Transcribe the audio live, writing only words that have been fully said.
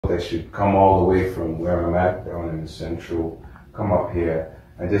that should come all the way from where I'm at, down in the Central, come up here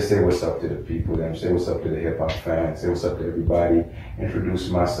and just say what's up to the people, then say what's up to the hip hop fans, say what's up to everybody, introduce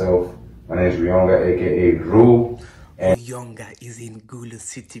myself. My name is RuYonGa, aka Ru. RuYonGa is in Gulu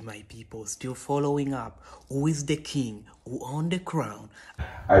City, my people, still following up. Who is the king? Who on the crown?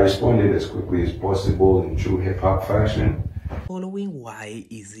 I responded as quickly as possible in true hip hop fashion. Following why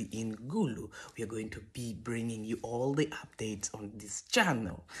is he in Gulu? We are going to be bringing you all the updates on this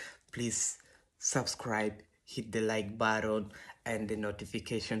channel. Please subscribe, hit the like button and the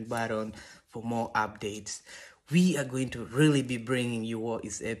notification button for more updates. We are going to really be bringing you what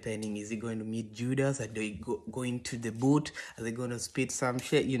is happening. Is he going to meet Judas? Are they going to the booth? Are they going to spit some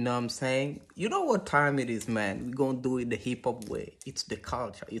shit? You know what I'm saying? You know what time it is, man. We're going to do it the hip-hop way. It's the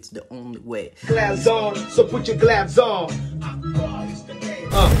culture. It's the only way. Gloves on, so put your gloves on.